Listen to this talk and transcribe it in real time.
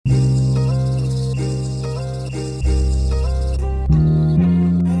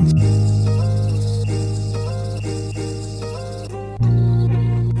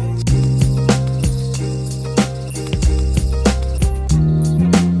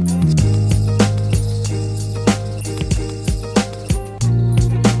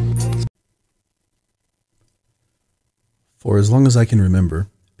as long as I can remember,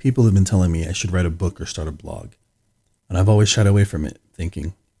 people have been telling me I should write a book or start a blog. And I've always shied away from it,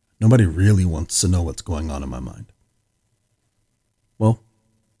 thinking, nobody really wants to know what's going on in my mind. Well,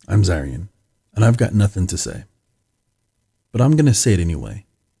 I'm Zarian, and I've got nothing to say. But I'm going to say it anyway.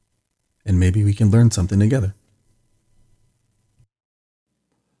 And maybe we can learn something together.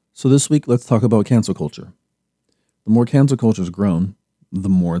 So this week, let's talk about cancel culture. The more cancel culture has grown, the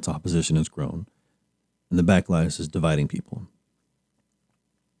more its opposition has grown. And the backlash is dividing people.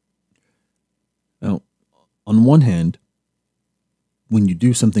 Now, on one hand, when you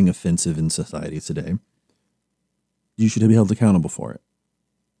do something offensive in society today, you should be held accountable for it.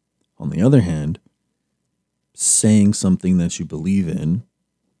 On the other hand, saying something that you believe in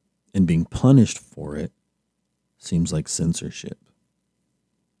and being punished for it seems like censorship.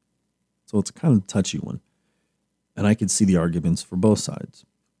 So it's kind of a touchy one. And I could see the arguments for both sides.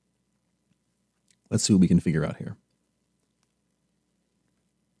 Let's see what we can figure out here.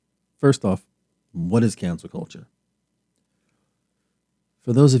 First off, what is cancel culture?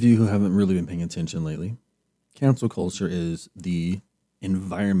 For those of you who haven't really been paying attention lately, cancel culture is the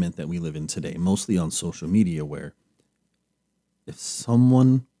environment that we live in today, mostly on social media, where if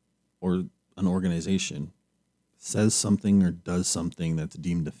someone or an organization says something or does something that's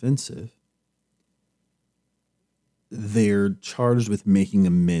deemed offensive, they're charged with making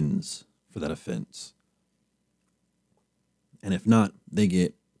amends for that offense. And if not, they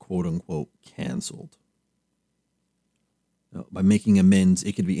get quote unquote canceled. Now, by making amends,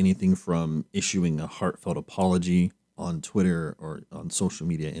 it could be anything from issuing a heartfelt apology on Twitter or on social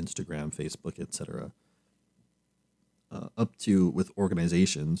media, Instagram, Facebook, etc., up to with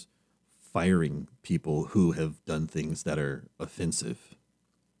organizations firing people who have done things that are offensive.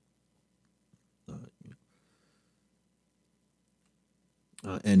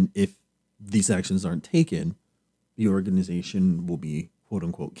 And if these actions aren't taken, the organization will be quote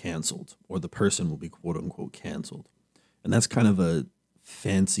unquote canceled, or the person will be quote unquote canceled. And that's kind of a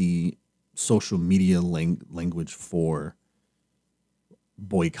fancy social media language for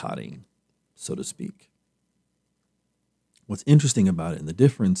boycotting, so to speak. What's interesting about it, and the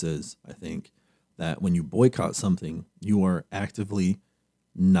difference is, I think, that when you boycott something, you are actively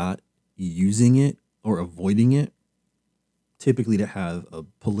not using it or avoiding it, typically to have a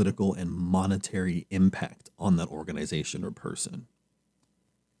political and monetary impact on that organization or person.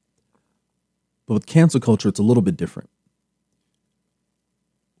 But with cancel culture, it's a little bit different.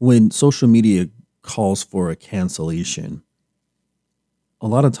 When social media calls for a cancellation, a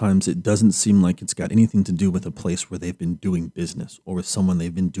lot of times it doesn't seem like it's got anything to do with a place where they've been doing business or with someone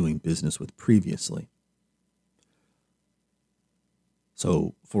they've been doing business with previously.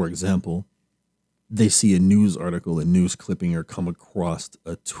 So, for example, they see a news article, a news clipping, or come across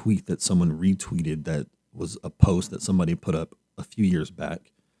a tweet that someone retweeted that was a post that somebody put up a few years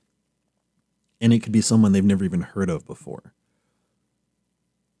back. And it could be someone they've never even heard of before.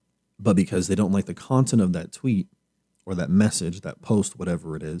 But because they don't like the content of that tweet or that message, that post,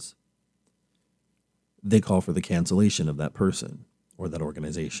 whatever it is, they call for the cancellation of that person or that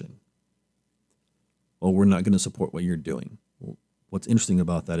organization. Well, we're not going to support what you're doing. Well, what's interesting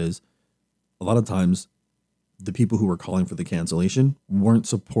about that is a lot of times the people who were calling for the cancellation weren't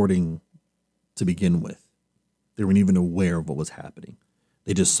supporting to begin with. They weren't even aware of what was happening.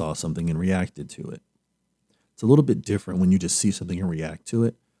 They just saw something and reacted to it. It's a little bit different when you just see something and react to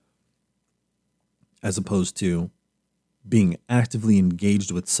it, as opposed to being actively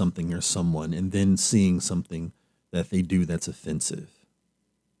engaged with something or someone and then seeing something that they do that's offensive.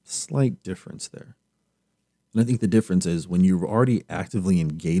 Slight difference there. And I think the difference is when you're already actively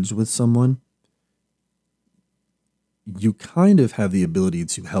engaged with someone, you kind of have the ability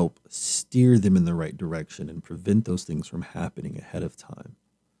to help steer them in the right direction and prevent those things from happening ahead of time.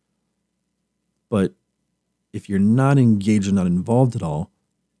 But if you're not engaged or not involved at all,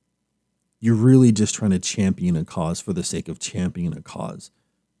 you're really just trying to champion a cause for the sake of championing a cause,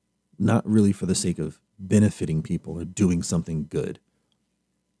 not really for the sake of benefiting people or doing something good.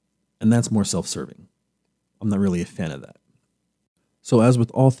 And that's more self-serving. I'm not really a fan of that. So as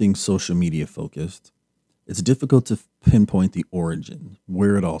with all things social media focused, it's difficult to pinpoint the origin,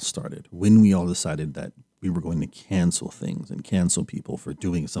 where it all started, when we all decided that we were going to cancel things and cancel people for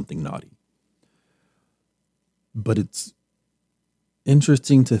doing something naughty. But it's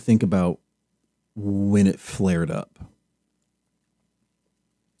interesting to think about when it flared up.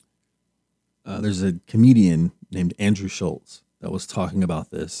 There's a comedian named Andrew Schulz that was talking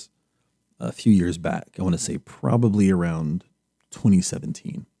about this a few years back. I want to say probably around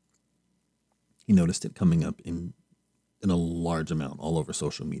 2017. He noticed it coming up in a large amount all over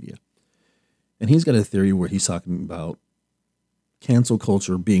social media. And he's got a theory where he's talking about cancel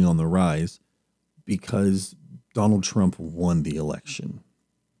culture being on the rise because Donald Trump won the election.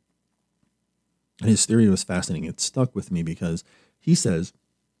 And his theory was fascinating. It stuck with me because he says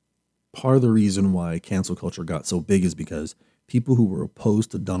part of the reason why cancel culture got so big is because people who were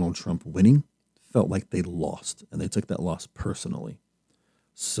opposed to Donald Trump winning felt like they lost and they took that loss personally.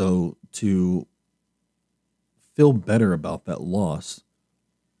 So to feel better about that loss,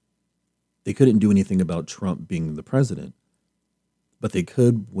 they couldn't do anything about Trump being the president, but they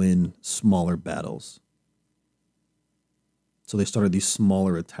could win smaller battles. So they started these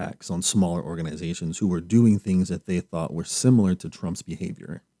smaller attacks on smaller organizations who were doing things that they thought were similar to Trump's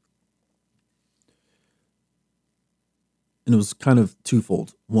behavior. And it was kind of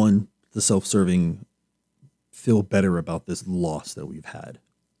twofold. One, the self-serving feel better about this loss that we've had.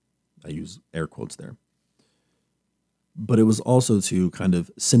 I use air quotes there. But it was also to kind of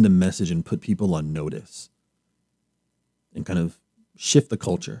send a message and put people on notice and kind of shift the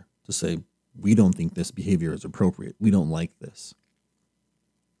culture to say, we don't think this behavior is appropriate. We don't like this.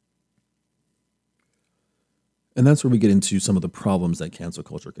 And that's where we get into some of the problems that cancel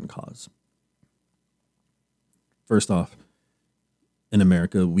culture can cause. First off, in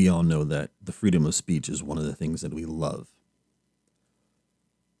America, we all know that the freedom of speech is one of the things that we love.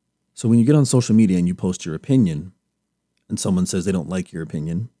 So when you get on social media and you post your opinion, and someone says they don't like your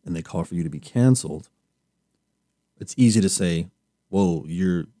opinion and they call for you to be canceled, it's easy to say, whoa,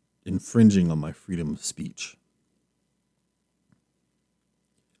 you're infringing on my freedom of speech.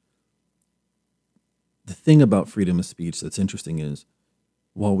 The thing about freedom of speech that's interesting is,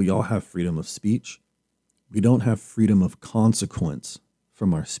 while we all have freedom of speech, we don't have freedom of consequence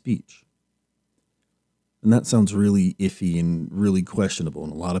from our speech. And that sounds really iffy and really questionable,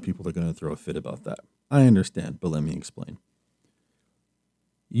 and a lot of people are going to throw a fit about that. I understand, but let me explain.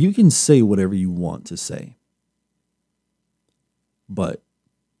 You can say whatever you want to say, but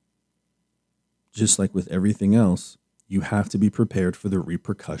just like with everything else, you have to be prepared for the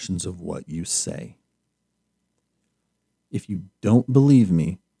repercussions of what you say. If you don't believe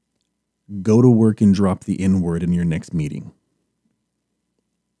me, go to work and drop the N-word in your next meeting.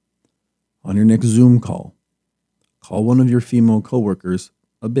 On your next Zoom call, call one of your female coworkers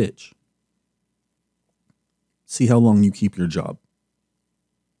a bitch. See how long you keep your job.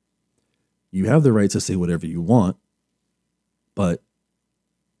 You have the right to say whatever you want, but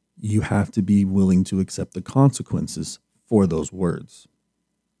you have to be willing to accept the consequences for those words.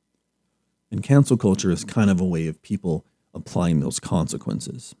 And cancel culture is kind of a way of people applying those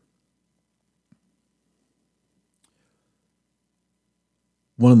consequences.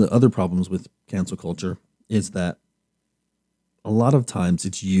 One of the other problems with cancel culture is that a lot of times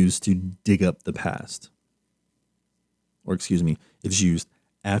it's used to dig up the past. Or excuse me, it's used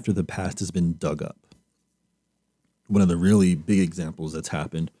after the past has been dug up. One of the really big examples that's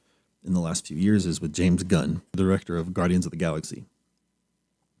happened in the last few years is with James Gunn, the director of Guardians of the Galaxy.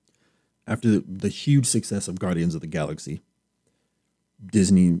 After the huge success of Guardians of the Galaxy,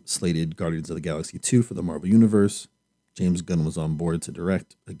 Disney slated Guardians of the Galaxy 2 for the Marvel Universe. James Gunn was on board to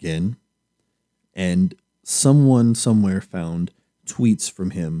direct again. And someone somewhere found tweets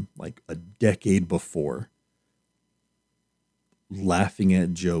from him like a decade before, laughing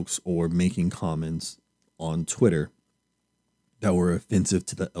at jokes or making comments on Twitter that were offensive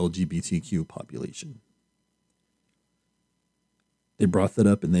to the LGBTQ population. They brought that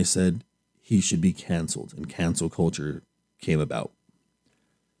up and they said he should be canceled, and cancel culture came about.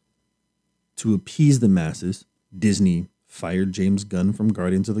 To appease the masses, Disney fired James Gunn from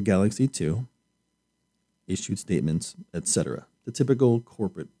Guardians of the Galaxy 2, issued statements, etc. The typical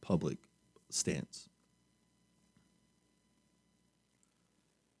corporate public stance.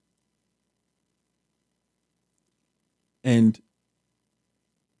 And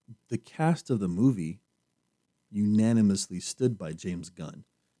the cast of the movie unanimously stood by James Gunn,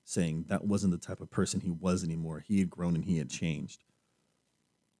 saying that wasn't the type of person he was anymore. He had grown and he had changed.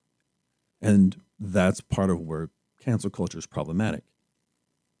 And that's part of where cancel culture is problematic.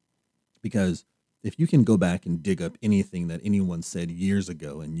 Because if you can go back and dig up anything that anyone said years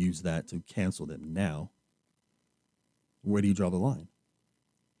ago and use that to cancel them now, where do you draw the line?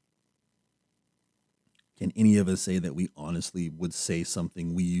 Can any of us say that we honestly would say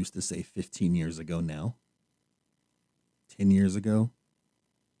something we used to say 15 years ago now? 10 years ago?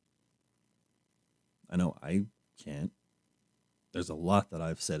 I know I can't. There's a lot that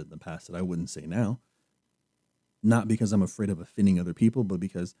I've said in the past that I wouldn't say now. Not because I'm afraid of offending other people, but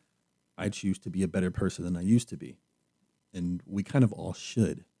because I choose to be a better person than I used to be. And we kind of all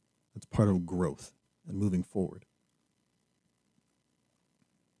should. That's part of growth and moving forward.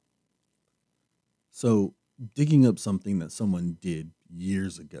 So digging up something that someone did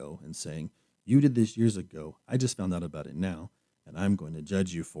years ago and saying, "You did this years ago. I just found out about it now, and I'm going to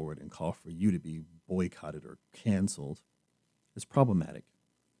judge you for it and call for you to be boycotted or canceled," is problematic.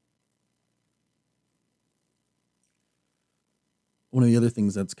 One of the other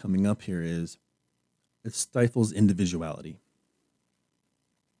things that's coming up here is it stifles individuality.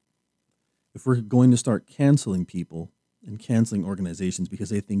 If we're going to start canceling people and canceling organizations because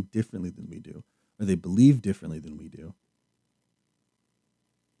they think differently than we do, or they believe differently than we do,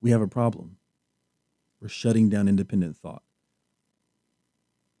 we have a problem. We're shutting down independent thought.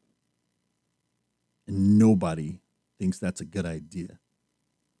 And nobody thinks that's a good idea.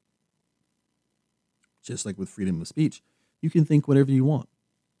 Just like with freedom of speech, you can think whatever you want.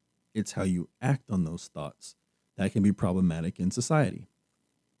 It's how you act on those thoughts that can be problematic in society.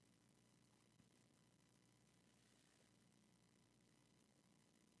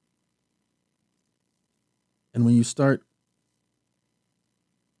 And when you start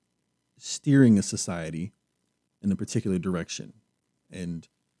steering a society in a particular direction and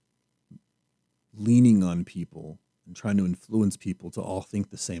leaning on people and trying to influence people to all think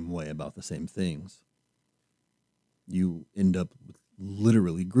the same way about the same things, you end up with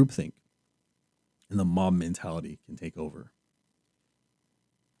literally groupthink, and the mob mentality can take over.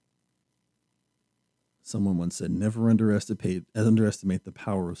 Someone once said, "Never underestimate the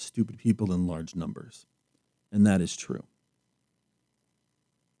power of stupid people in large numbers." And that is true.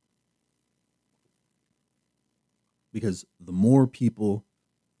 Because the more people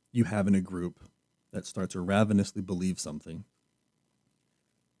you have in a group that start to ravenously believe something,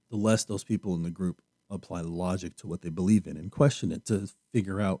 the less those people in the group apply logic to what they believe in and question it to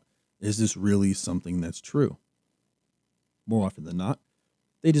figure out, is this really something that's true? More often than not,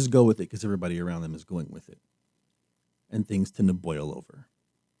 they just go with it because everybody around them is going with it. And things tend to boil over.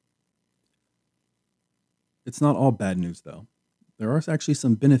 It's not all bad news, though. There are actually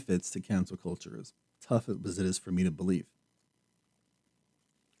some benefits to cancel culture, as tough as it is for me to believe.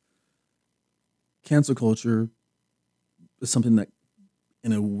 Cancel culture is something that,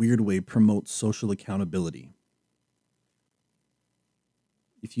 in a weird way, promotes social accountability.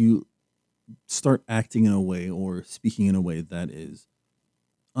 If you start acting in a way or speaking in a way that is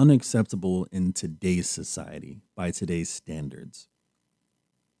unacceptable in today's society by today's standards,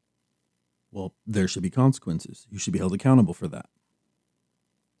 well, there should be consequences. You should be held accountable for that.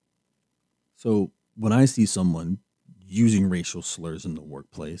 So when I see someone using racial slurs in the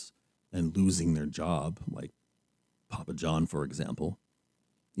workplace and losing their job, like Papa John, for example,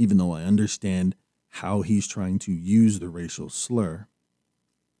 even though I understand how he's trying to use the racial slur,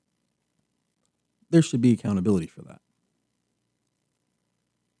 there should be accountability for that.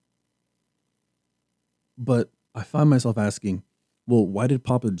 But I find myself asking, well, why did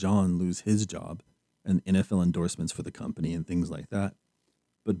Papa John lose his job and NFL endorsements for the company and things like that?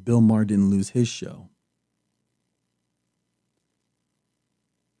 But Bill Maher didn't lose his show.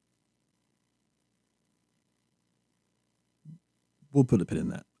 We'll put a pin in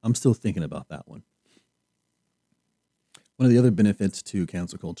that. I'm still thinking about that one. One of the other benefits to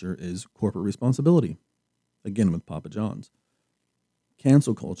cancel culture is corporate responsibility. Again, with Papa John's.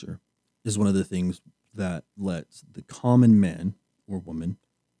 Cancel culture is one of the things that lets the common man or woman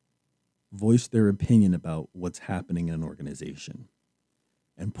voice their opinion about what's happening in an organization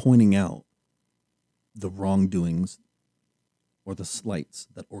and pointing out the wrongdoings or the slights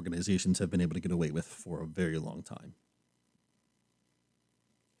that organizations have been able to get away with for a very long time.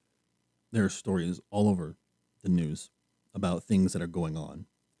 There are stories all over the news about things that are going on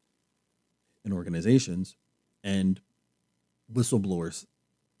in organizations and whistleblowers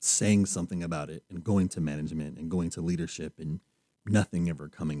saying something about it and going to management and going to leadership and nothing ever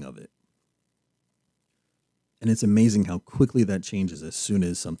coming of it. And it's amazing how quickly that changes as soon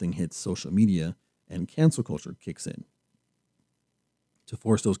as something hits social media and cancel culture kicks in to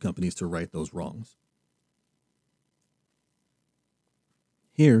force those companies to right those wrongs.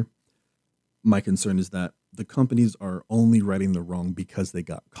 Here, my concern is that the companies are only righting the wrong because they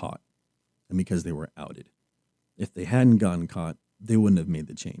got caught and because they were outed. If they hadn't gotten caught, they wouldn't have made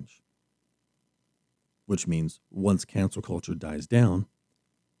the change. Which means once cancel culture dies down,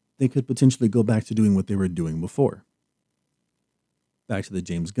 they could potentially go back to doing what they were doing before. Back to the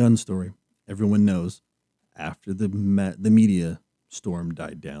James Gunn story, everyone knows after the media storm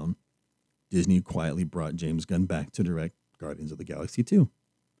died down, Disney quietly brought James Gunn back to direct Guardians of the Galaxy 2.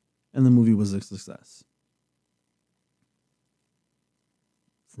 And the movie was a success.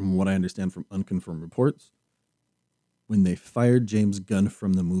 From what I understand from unconfirmed reports, when they fired James Gunn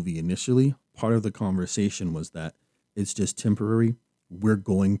from the movie initially, part of the conversation was that it's just temporary. We're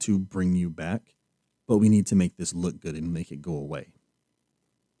going to bring you back, but we need to make this look good and make it go away.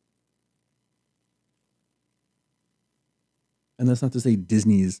 And that's not to say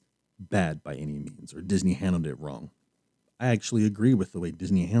Disney is bad by any means or Disney handled it wrong. I actually agree with the way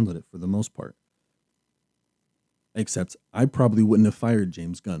Disney handled it for the most part. Except I probably wouldn't have fired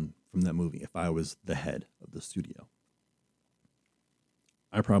James Gunn from that movie if I was the head of the studio.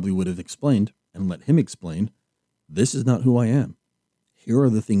 I probably would have explained and let him explain, this is not who I am. Here are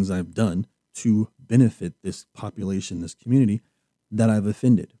the things I've done to benefit this population, this community that I've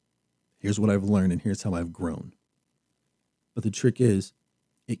offended. Here's what I've learned and here's how I've grown. But the trick is,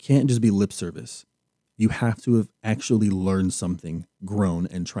 it can't just be lip service. You have to have actually learned something, grown,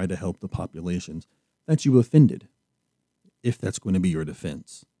 and tried to help the populations that you offended, if that's going to be your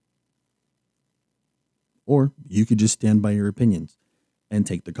defense. Or you could just stand by your opinions and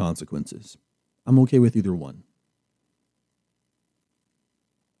take the consequences. I'm okay with either one.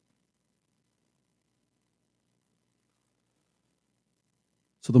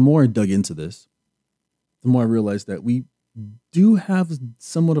 So the more I dug into this, the more I realized that we do have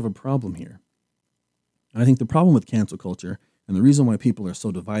somewhat of a problem here. I think the problem with cancel culture and the reason why people are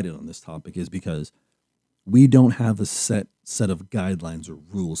so divided on this topic is because we don't have a set of guidelines or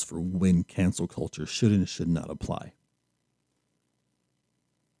rules for when cancel culture should and should not apply.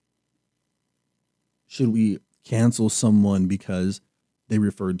 Should we cancel someone because they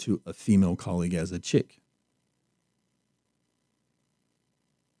referred to a female colleague as a chick?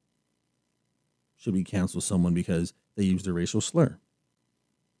 Should we cancel someone because they used a racial slur?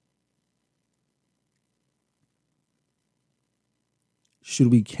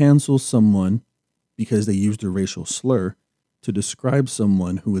 Should we cancel someone because they used a racial slur to describe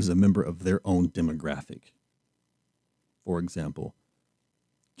someone who is a member of their own demographic? For example,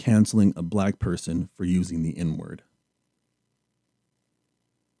 canceling a black person for using the N-word.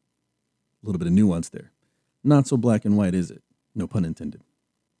 A little bit of nuance there. Not so black and white, is it? No pun intended.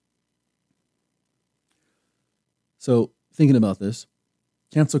 So, thinking about this,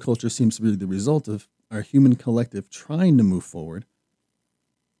 cancel culture seems to be the result of our human collective trying to move forward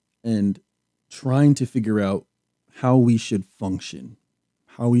and trying to figure out how we should function,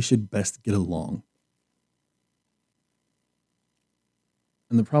 how we should best get along.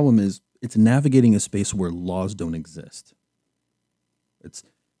 And the problem is, it's navigating a space where laws don't exist. It's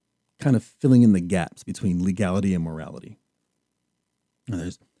kind of filling in the gaps between legality and morality. And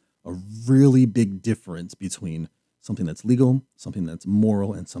there's a really big difference between something that's legal, something that's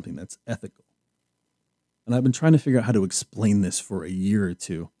moral, and something that's ethical. And I've been trying to figure out how to explain this for a year or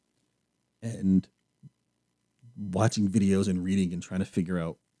two, and watching videos and reading and trying to figure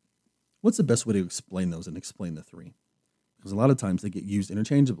out what's the best way to explain those and explain the three. Because a lot of times they get used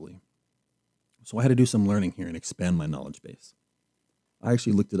interchangeably. So I had to do some learning here and expand my knowledge base. I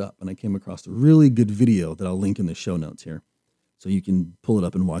actually looked it up and I came across a really good video that I'll link in the show notes here. So you can pull it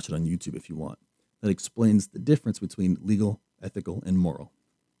up and watch it on YouTube if you want. That explains the difference between legal, ethical, and moral.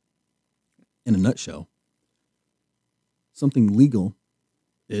 In a nutshell, something legal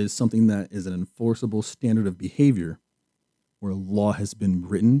is something that is an enforceable standard of behavior where a law has been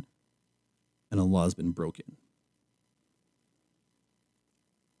written and a law has been broken.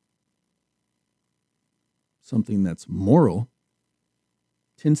 Something that's moral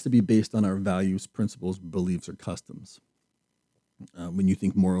tends to be based on our values, principles, beliefs, or customs. When you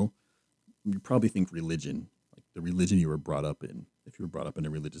think moral, you probably think religion, like the religion you were brought up in, if you were brought up in a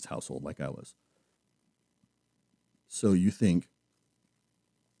religious household like I was. So you think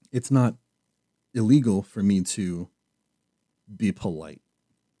it's not illegal for me to be polite,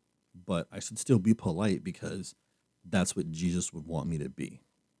 but I should still be polite because that's what Jesus would want me to be.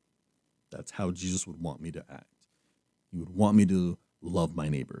 That's how Jesus would want me to act. He would want me to love my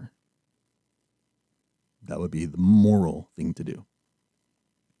neighbor. That would be the moral thing to do.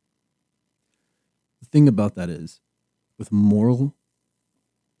 The thing about that is, with moral,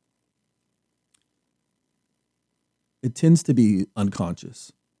 it tends to be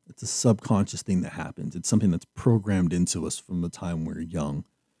unconscious. It's a subconscious thing that happens. It's something that's programmed into us from the time we're young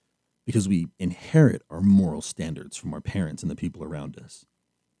because we inherit our moral standards from our parents and the people around us,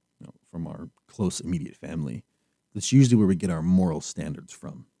 from our close immediate family. That's usually where we get our moral standards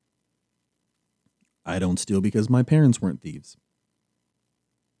from. I don't steal because my parents weren't thieves.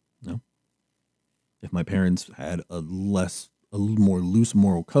 No. If my parents had a more loose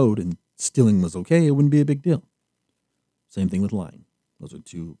moral code and stealing was okay, it wouldn't be a big deal. Same thing with lying. Those are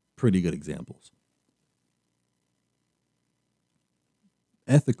two pretty good examples.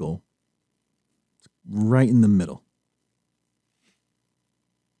 Ethical, it's right in the middle.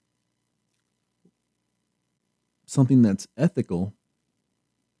 Something that's ethical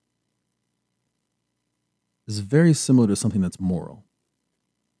is very similar to something that's moral,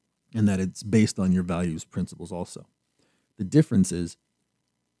 and that it's based on your values, principles also. The difference is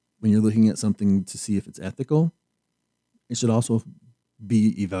when you're looking at something to see if it's ethical, it should also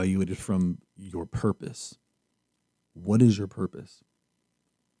be evaluated from your purpose. What is your purpose?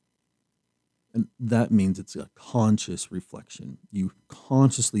 And that means it's a conscious reflection. You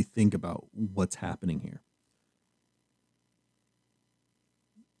consciously think about what's happening here.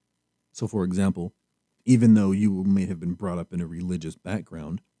 So, for example, even though you may have been brought up in a religious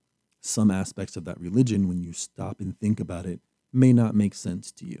background, some aspects of that religion, when you stop and think about it, may not make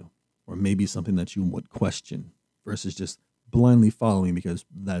sense to you, or maybe something that you would question versus just blindly following because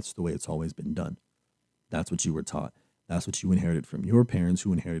that's the way it's always been done. That's what you were taught. That's what you inherited from your parents,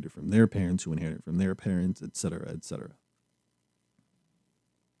 who inherited from their parents, who inherited from their parents, etc., etc.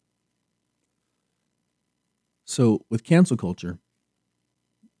 So with cancel culture,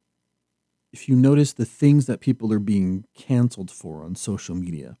 if you notice the things that people are being canceled for on social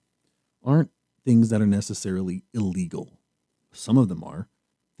media aren't things that are necessarily illegal. Some of them are.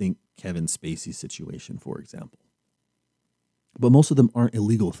 Think Kevin Spacey situation, for example. But most of them aren't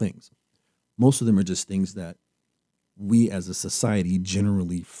illegal things. Most of them are just things that we as a society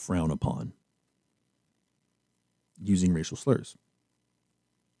generally frown upon. Using racial slurs.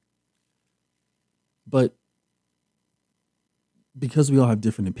 But because we all have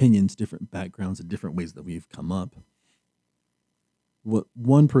different opinions, different backgrounds, and different ways that we've come up, what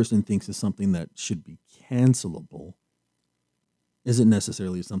one person thinks is something that should be cancelable isn't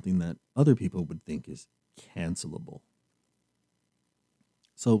necessarily something that other people would think is cancelable.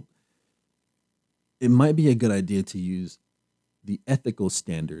 So it might be a good idea to use the ethical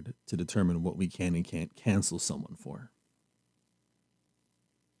standard to determine what we can and can't cancel someone for.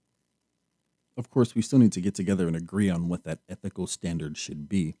 Of course, we still need to get together and agree on what that ethical standard should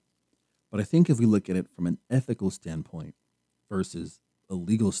be. But I think if we look at it from an ethical standpoint versus a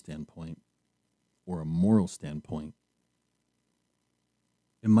legal standpoint or a moral standpoint,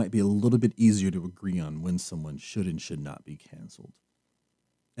 it might be a little bit easier to agree on when someone should and should not be canceled.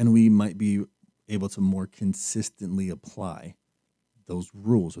 And we might be able to more consistently apply those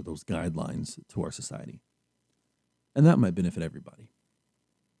rules or those guidelines to our society. And that might benefit everybody.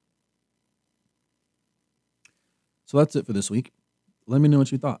 So that's it for this week. Let me know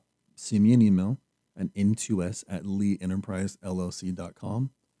what you thought. Send me an email at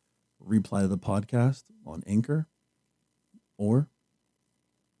n2s@leeenterprisellc.com. Reply to the podcast on Anchor or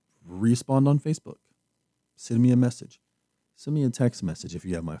respond on Facebook. Send me a message. Send me a text message if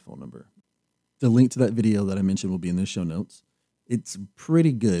you have my phone number. The link to that video that I mentioned will be in the show notes. It's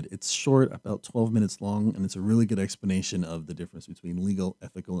pretty good. It's short, about 12 minutes long, and it's a really good explanation of the difference between legal,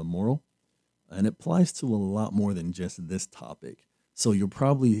 ethical, and moral. And it applies to a lot more than just this topic. So you'll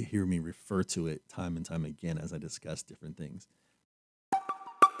probably hear me refer to it time and time again as I discuss different things.